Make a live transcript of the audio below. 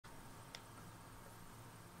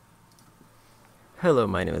Hello,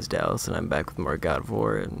 my name is Dallas, and I'm back with more God of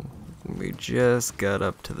War, and we just got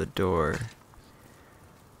up to the door.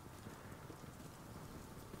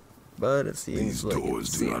 But it seems These like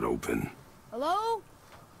doors do not open. Hello?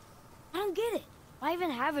 I don't get it. Why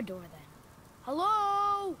even have a door then?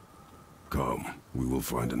 Hello? Come, we will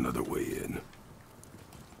find another way in.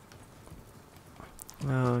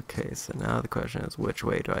 Okay, so now the question is, which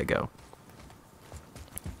way do I go?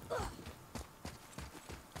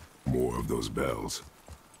 More of those bells.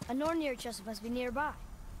 A Nornir chest must be nearby.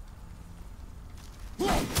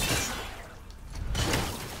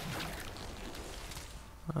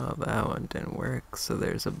 Oh, that one didn't work, so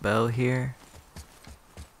there's a bell here.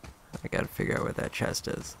 I gotta figure out where that chest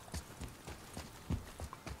is.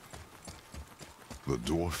 The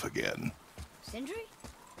dwarf again. Sindri?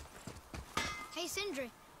 Hey, Sindri.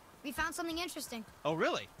 We found something interesting. Oh,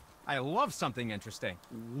 really? I love something interesting.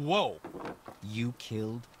 Whoa! You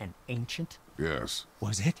killed an ancient? Yes,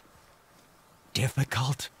 Was it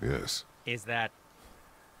difficult? yes, Is that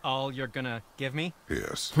all you're gonna give me?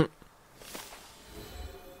 yes.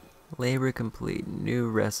 Labor complete. New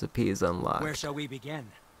recipes unlocked. Where shall we begin?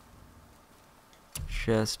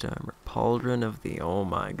 Chest armor. Pauldron of the... Oh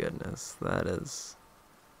my goodness. That is...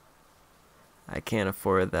 I can't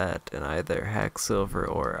afford that in either hex silver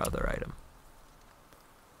or other item.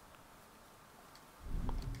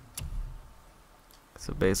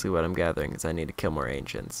 So basically what I'm gathering is I need to kill more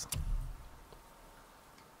ancients.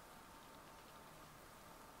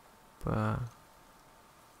 But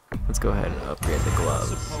let's go ahead and upgrade the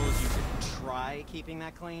gloves. Suppose you could try keeping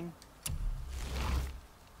that clean?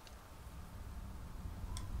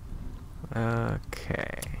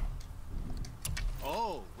 Okay.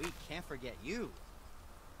 Oh, we can't forget you.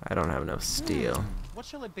 I don't have enough steel. What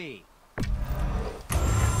shall it be?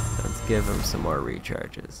 Let's give him some more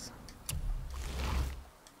recharges.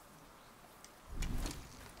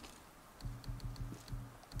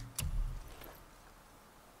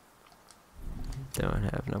 Don't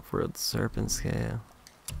have enough world serpent scale.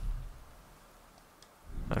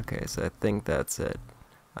 Okay, so I think that's it.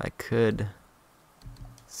 I could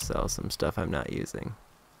sell some stuff I'm not using.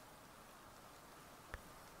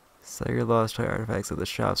 Sell your lost toy artifacts at the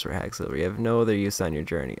shops for hack silver. You have no other use on your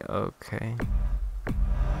journey. Okay.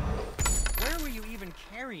 Where were you even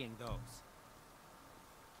carrying those?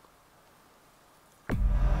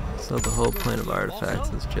 So the whole point of artifacts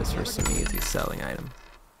is just for some easy selling item.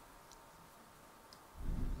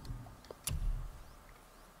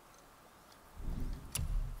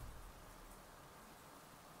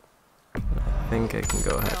 I think I can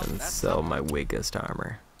go ahead and sell my weakest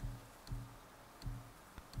armor.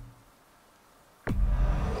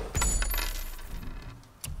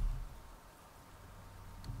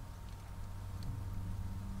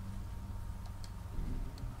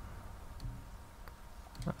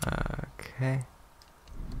 Okay.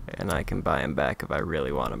 And I can buy him back if I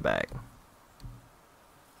really want him back.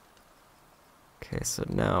 Okay, so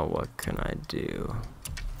now what can I do?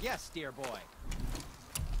 Yes, dear boy.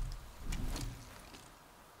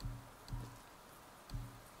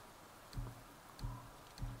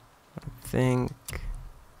 I think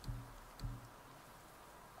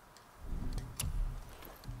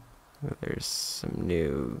there's some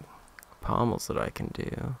new pommels that I can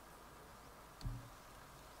do.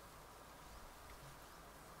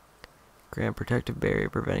 Grant protective barrier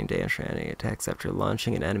preventing damage from enemy attacks after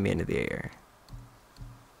launching an enemy into the air.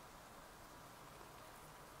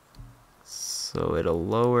 So it'll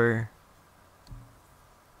lower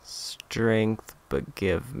strength but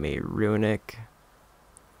give me runic.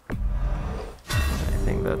 I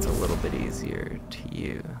think that's a little bit easier to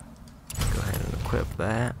use. Go ahead and equip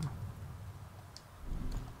that.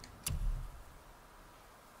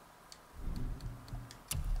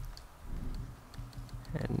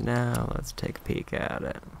 And now let's take a peek at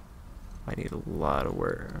it. I need a lot of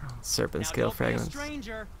work. Serpent scale Now, don't be a fragments.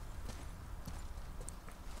 stranger.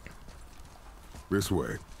 This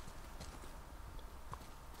way.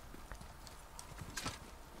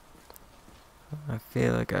 I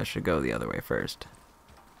feel like I should go the other way first.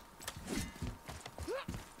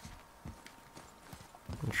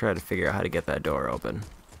 And try to figure out how to get that door open.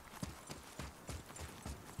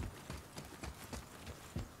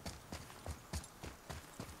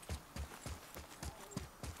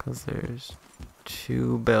 Because there's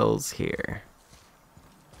two bells here.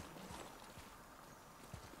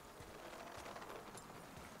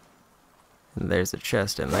 And there's a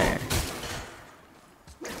chest in there.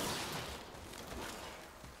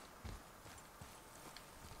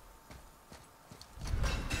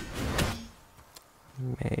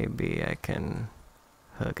 Maybe I can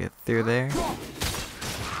hook it through there.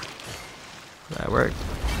 That worked.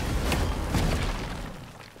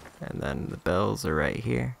 And then the bells are right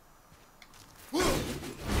here.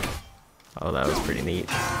 Oh, that was pretty neat.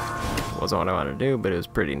 Wasn't what I wanted to do, but it was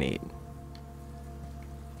pretty neat.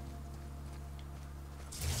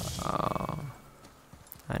 Oh,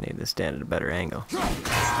 I need to stand at a better angle.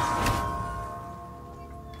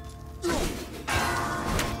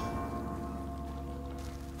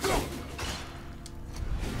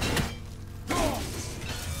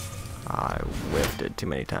 I whiffed it too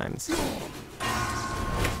many times. Did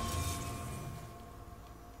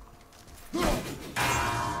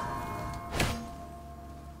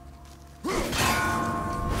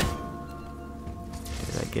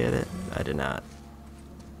I get it? I did not.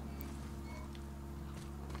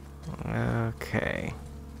 Okay.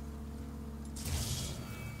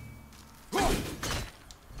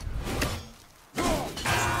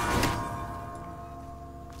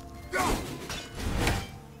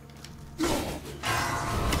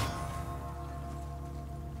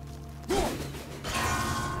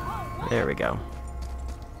 There we go.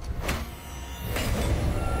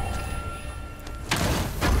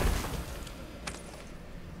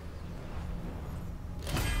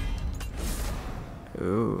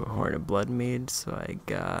 Ooh, Horn of Blood Mead, so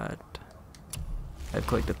I've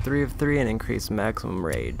collected 3 of 3 and increased maximum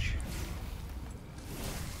rage.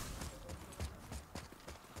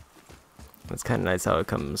 It's kind of nice how it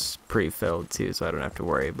comes pre-filled too, so I don't have to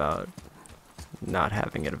worry about not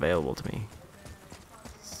having it available to me.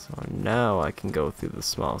 So now I can go through the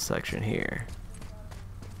small section here.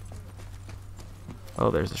 Oh,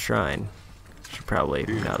 there's a shrine. Should probably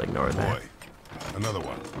not ignore that. Boy, another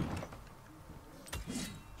one.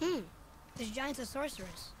 This giant's a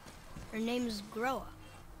sorceress. Her name is Groa.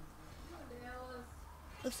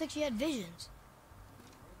 Looks like she had visions.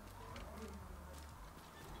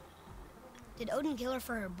 Did Odin kill her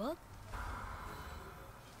for her book?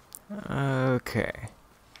 Okay.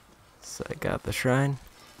 So I got the shrine.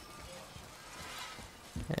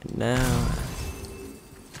 And now,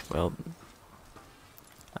 well,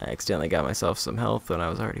 I accidentally got myself some health when I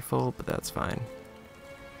was already full, but that's fine.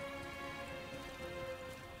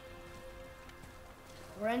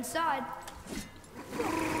 We're inside.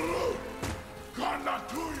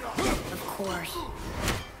 Of course.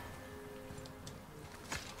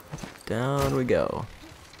 Down we go.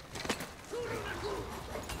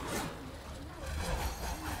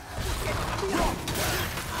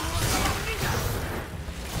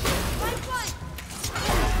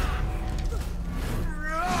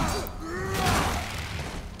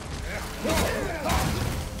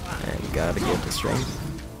 And gotta get the strength.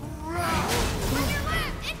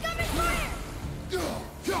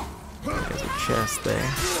 There's a chest there.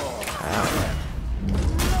 Ow.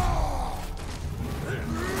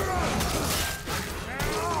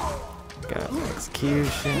 Got an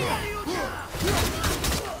execution.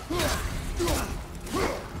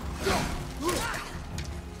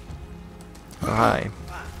 Oh, hi.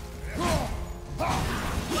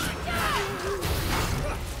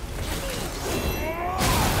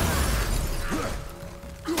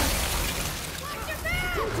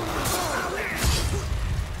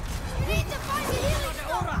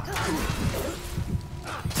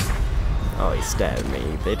 Oh, he stabbed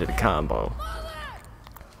me. They did a combo.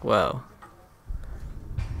 Well,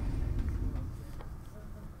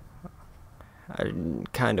 I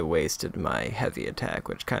kind of wasted my heavy attack,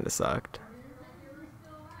 which kind of sucked.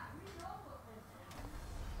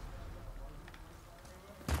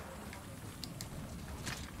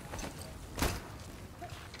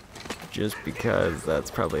 Just because that's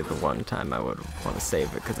probably the one time I would want to save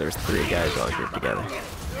it, because there's 3 guys all grouped together.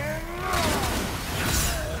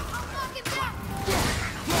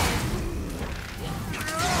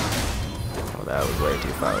 Oh, that was way too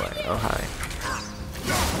far away. Oh, hi.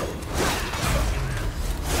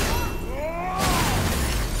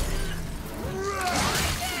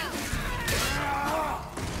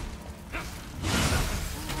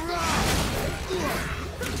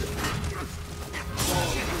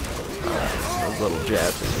 Those little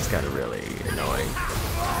jabs are just kind of really annoying.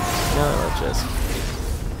 No, let's just...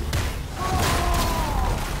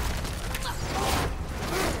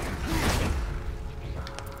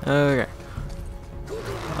 Okay.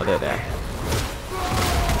 Oh, they're there.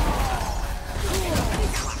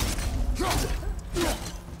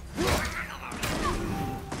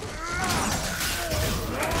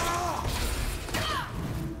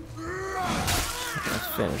 Let's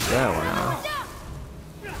finish that one off.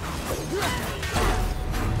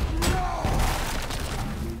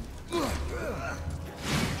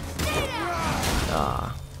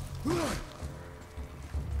 Ah.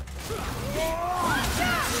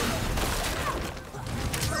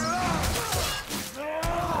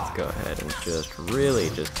 go ahead and just really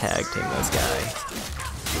just tag team this guy.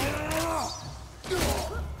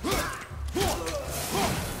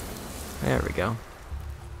 There we go.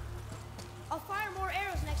 I'll fire more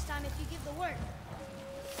arrows next time if you give the word.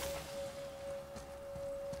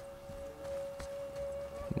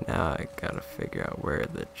 Now I gotta figure out where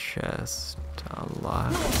the chest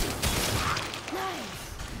unlocks.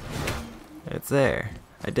 Nice. It's there.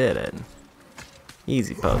 I did it.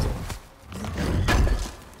 Easy puzzle.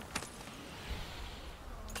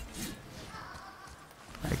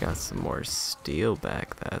 I got some more steel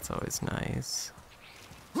back. That's always nice.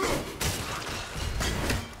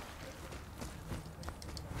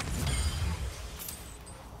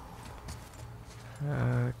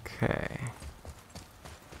 Okay.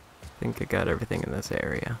 I think I got everything in this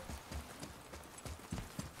area.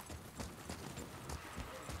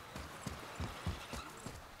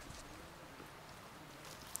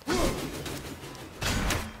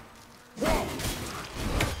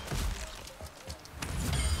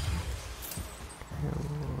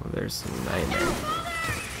 Oh, there's some nightmare.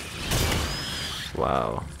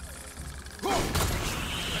 Wow.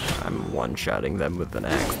 I'm one-shotting them with an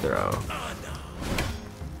axe throw.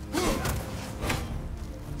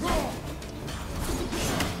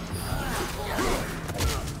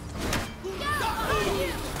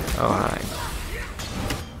 Oh, hi.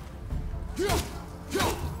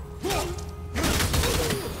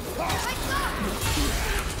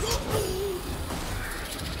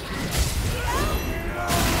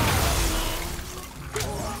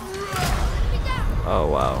 Oh,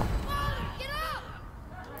 wow.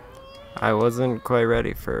 I wasn't quite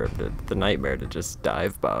ready for the nightmare to just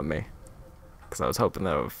dive bomb me. Because I was hoping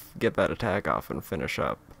that I would get that attack off and finish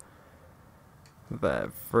up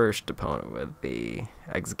that first opponent with the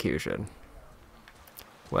execution.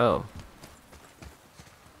 Well,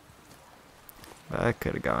 that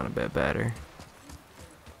could have gone a bit better.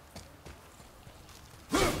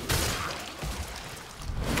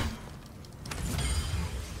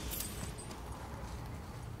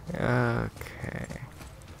 Okay.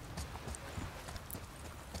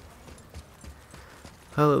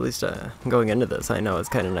 Well, at least going into this, I know it's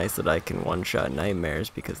kind of nice that I can one-shot nightmares,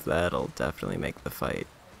 because that'll definitely make the fight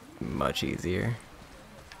much easier.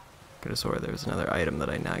 Could have swore there was another item that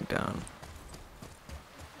I knocked down.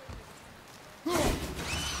 Why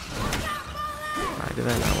did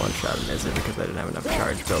I not one-shot him? Is it because I didn't have enough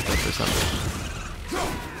charge built up or something?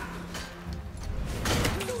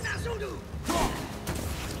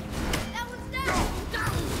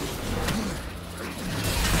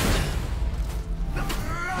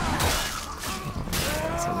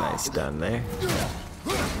 Done there.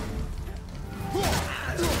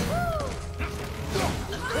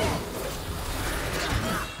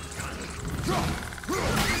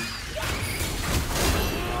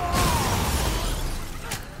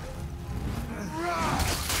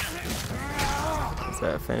 Is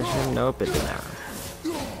that finishing? Nope, it did not.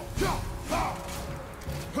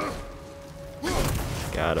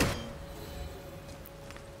 Got him.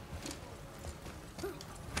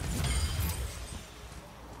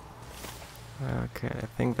 Okay, I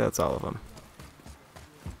think that's all of them.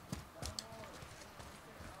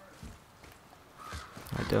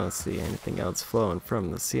 I don't see anything else flowing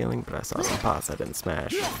from the ceiling, but I saw some pots I didn't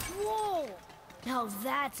smash. Whoa! Now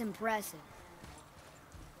that's impressive.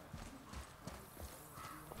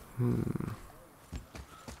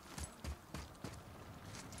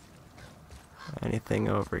 Anything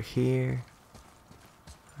over here?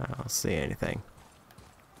 I don't see anything.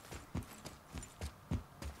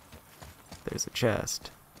 There's a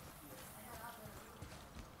chest.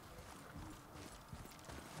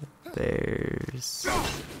 There's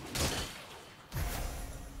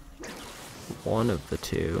one of the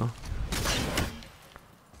two.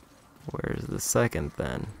 Where's the second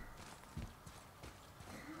then?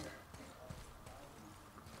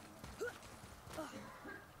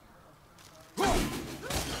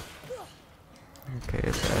 Okay,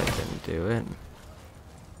 that didn't do it.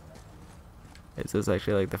 Is this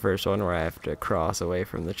actually like the first one where I have to cross away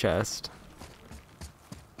from the chest?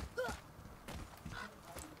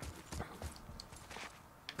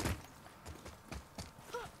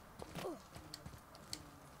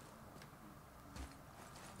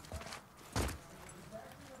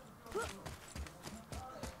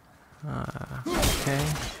 Okay.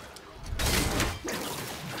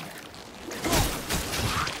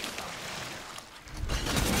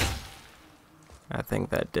 I think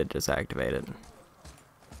that did just activate it.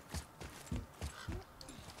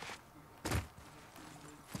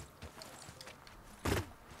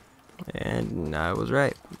 And I was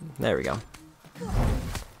right. There we go.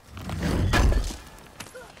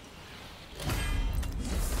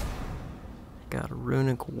 Got a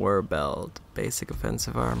runic war belt, basic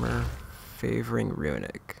offensive armor, favoring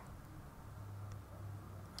runic.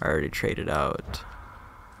 I already traded out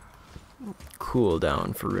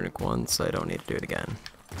cooldown for runic 1, so I don't need to do it again.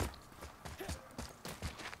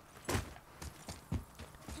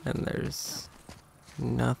 And there's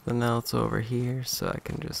nothing else over here, so I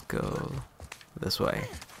can just go this way.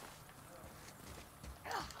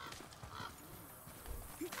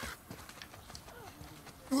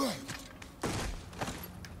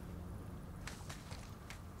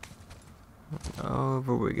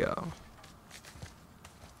 Over we go.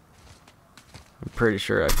 I'm pretty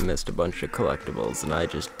sure I've missed a bunch of collectibles, and I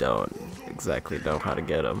just don't exactly know how to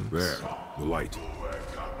get them. There, the light.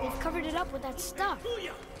 They've covered it up with that stuff.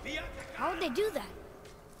 How would they do that?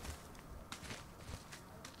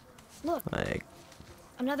 Look, Like,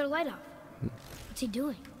 another light up. What's he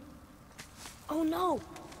doing? Oh no!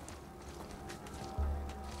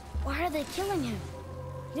 Why are they killing him?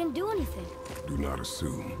 He didn't do anything. Do not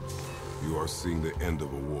assume. You are seeing the end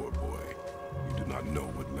of a war, boy. You do not know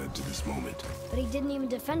what led to this moment. But he didn't even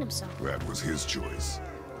defend himself. That was his choice.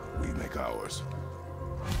 We make ours.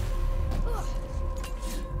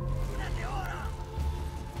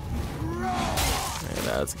 yeah,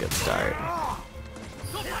 that's a good start.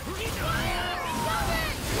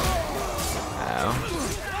 Ow.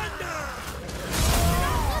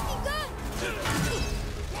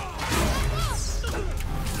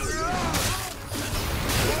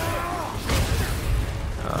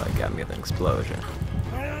 Oh, it got me with an explosion.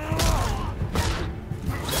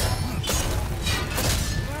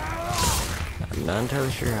 I'm not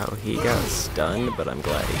entirely sure how he got stunned, but I'm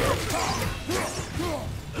glad he did.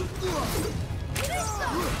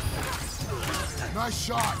 Nice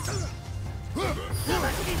shot!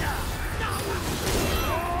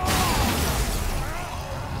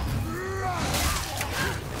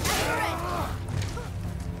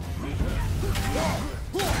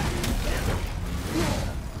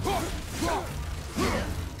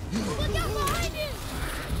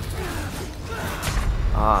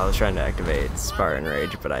 Oh, I was trying to activate Spartan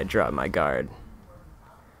Rage, but I dropped my guard.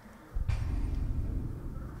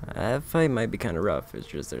 That fight might be kind of rough, it's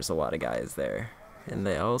just there's a lot of guys there. And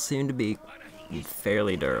they all seem to be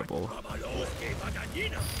fairly durable.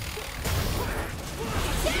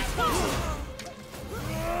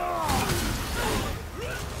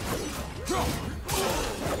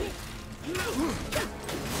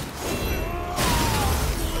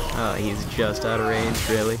 Oh, he's just out of range,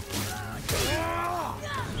 really?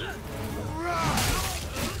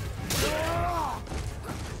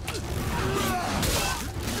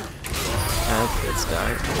 That's a good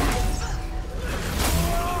start.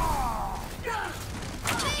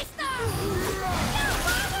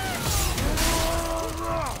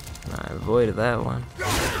 I avoided that one.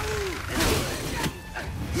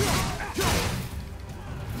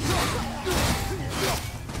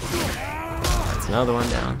 That's another one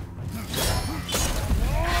down.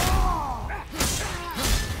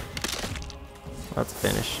 Let's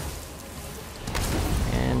finish.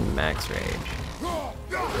 And max rage.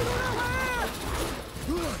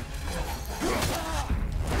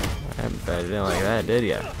 I bet you didn't like that, did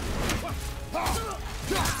ya?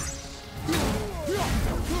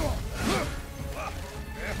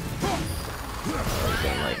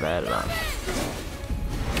 Didn't like that at all.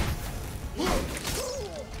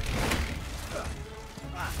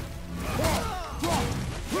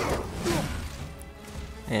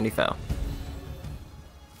 And he fell.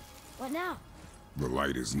 What now? The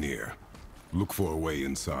light is near. Look for a way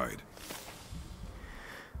inside.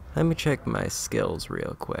 Let me check my skills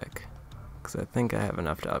real quick, because I think I have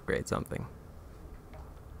enough to upgrade something.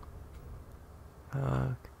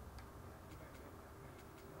 I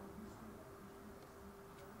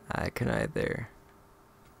can either...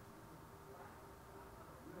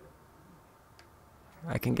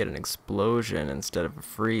 I can get an explosion instead of a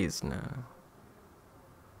freeze now.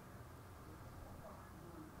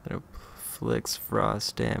 It inflicts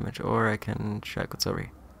frost damage, or I can check what's over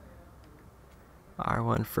here.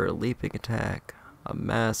 R1 for a leaping attack, a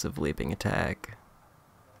massive leaping attack.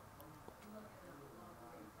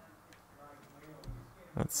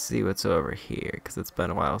 Let's see what's over here, because it's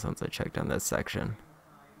been a while since I checked on this section.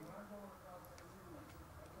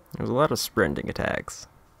 There's a lot of sprinting attacks.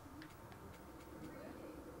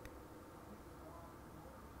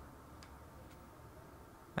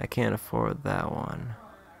 I can't afford that one.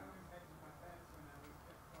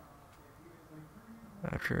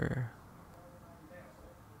 After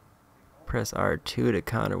press R2 to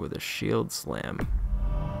counter with a shield slam.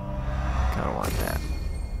 Kinda want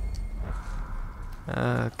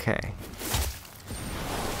that. Okay.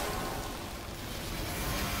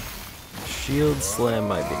 shield slam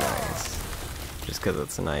might be nice. Just because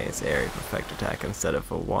it's a nice area of effect attack instead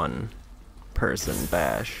of a one-person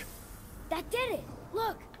bash. That did it!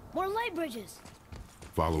 Look! More light bridges!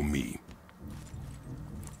 Follow me.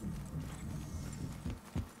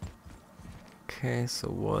 Okay, so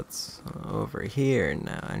what's over here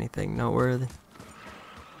now? Anything noteworthy?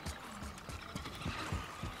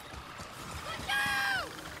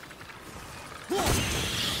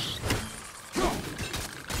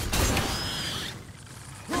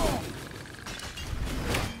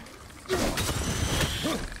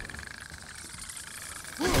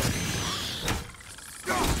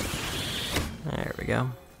 There we go.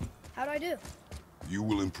 How'd I do? You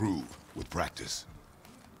will improve with practice.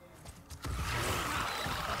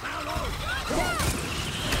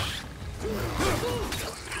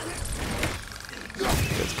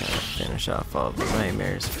 Just kind of finish off all the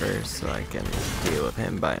nightmares first so I can deal with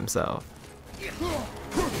him by himself.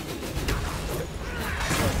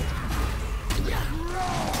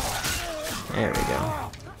 There we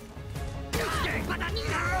go.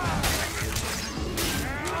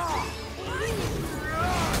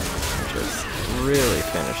 Just really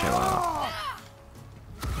finish him off.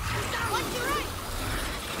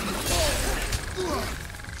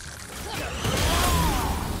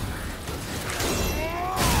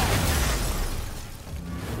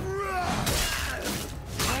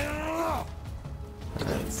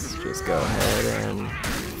 Let's just go ahead and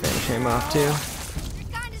finish him off too. You're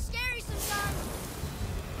kinda scary sometimes.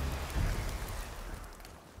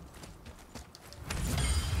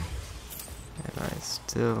 And I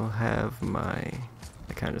still have my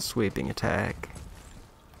kind of sweeping attack.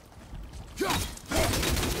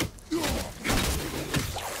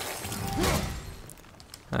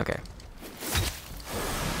 Okay.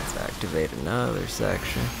 Let's activate another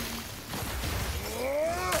section.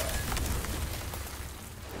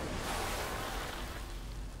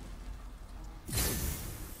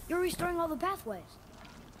 You're restoring all the pathways.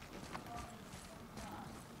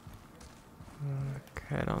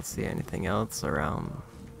 Okay, I don't see anything else around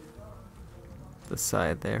the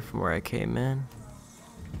side there from where I came in.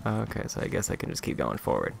 Okay, so I guess I can just keep going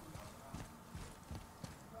forward.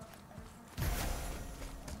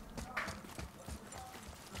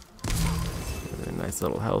 A nice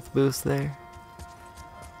little health boost there.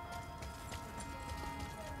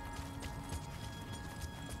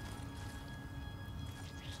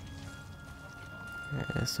 Yeah,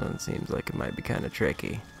 this one seems like it might be kind of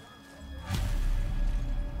tricky.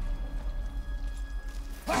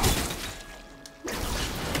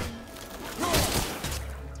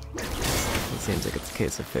 It seems like it's a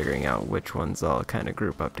case of figuring out which ones all kind of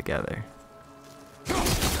group up together. Yeah,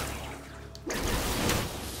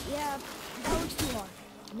 that looks too hard.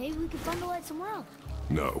 Maybe we could find the light somewhere else.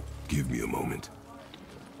 No, give me a moment.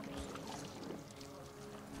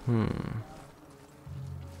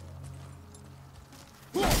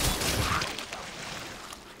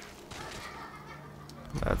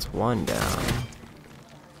 That's one down.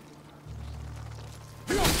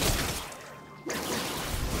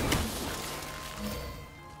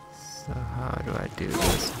 So how do I do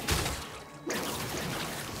this?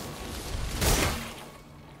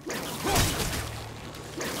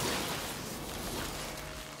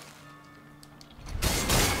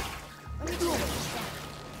 Let me do it.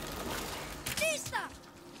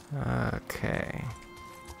 Okay.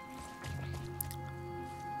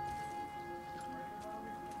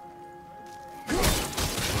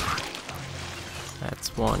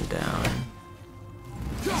 That's one down.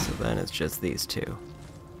 So then it's just these two.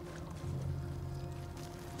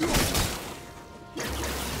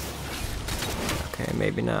 Okay,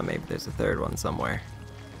 maybe not. Maybe there's a third one somewhere.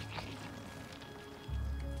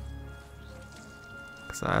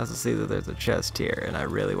 Because I also see that there's a chest here, and I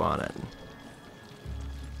really want it.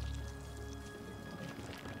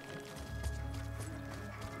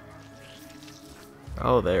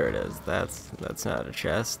 Oh, there it is. That's not a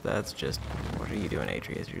chest. That's just... What are you doing,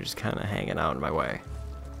 Atreus? You're just kind of hanging out in my way.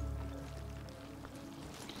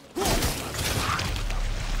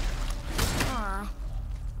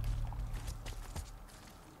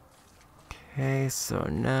 Okay, so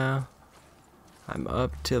now I'm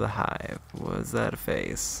up to the hive. Was that a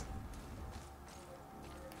face?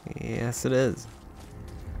 Yes, it is.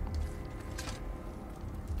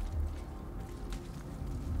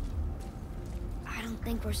 I don't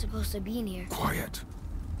think we're supposed to be in here. Quiet.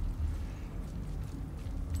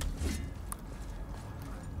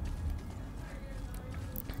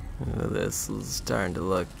 This is starting to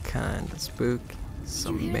look kind of spooky.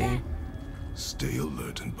 So Did you hear me. Stay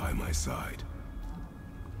alert and by my side.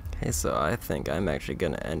 Okay, so I think I'm actually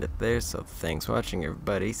gonna end it there. So thanks for watching,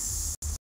 everybody.